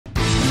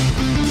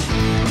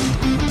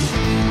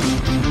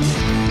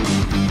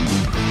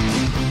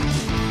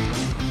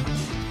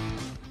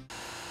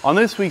On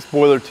this week's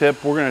boiler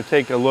tip, we're going to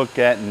take a look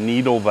at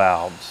needle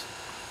valves.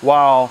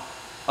 While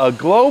a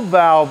globe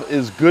valve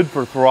is good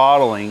for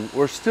throttling,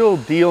 we're still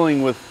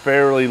dealing with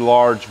fairly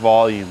large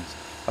volumes,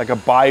 like a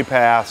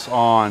bypass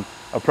on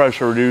a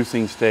pressure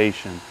reducing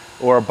station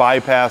or a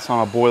bypass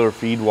on a boiler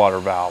feed water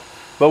valve.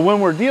 But when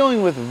we're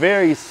dealing with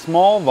very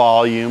small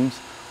volumes,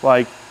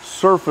 like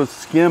surface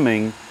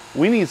skimming,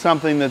 we need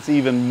something that's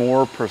even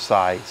more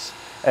precise.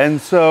 And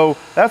so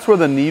that's where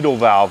the needle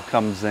valve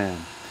comes in.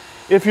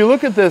 If you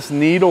look at this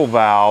needle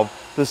valve,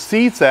 the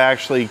seat's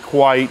actually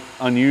quite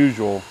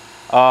unusual.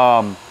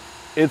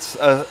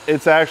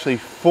 It's actually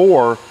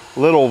 4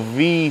 little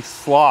V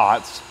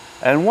slots,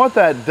 and what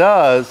that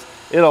does,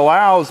 it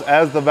allows,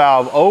 as the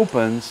valve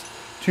opens,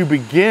 to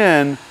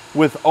begin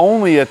with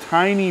only a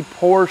tiny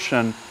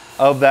portion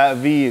of that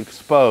V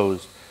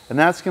exposed. And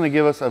that's going to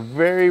give us a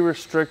very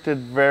restricted,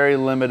 very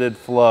limited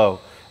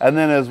flow. And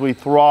then as we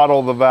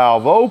throttle the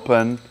valve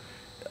open,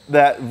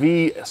 that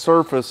V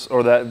surface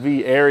or that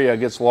V area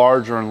gets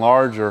larger and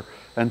larger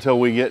until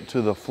we get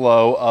to the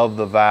flow of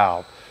the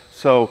valve.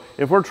 So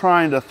if we're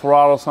trying to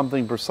throttle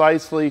something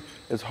precisely,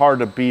 it's hard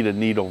to beat a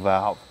needle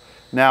valve.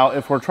 Now,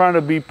 if we're trying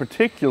to be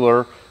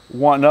particular,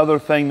 one other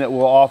thing that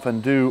we'll often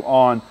do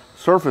on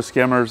surface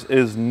skimmers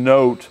is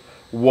note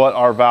what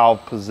our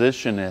valve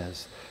position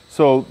is.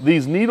 So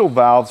these needle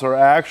valves are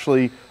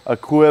actually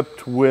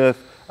equipped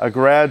with a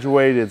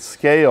graduated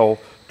scale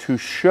to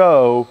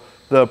show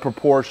the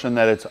proportion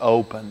that it's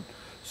open.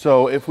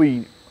 So if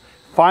we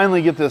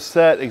finally get this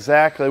set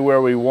exactly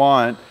where we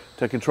want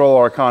to control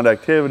our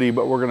conductivity,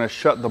 but we're going to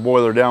shut the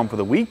boiler down for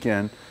the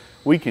weekend,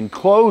 we can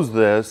close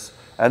this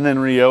and then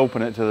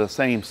reopen it to the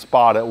same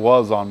spot it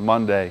was on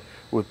Monday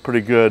with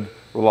pretty good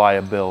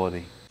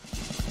reliability.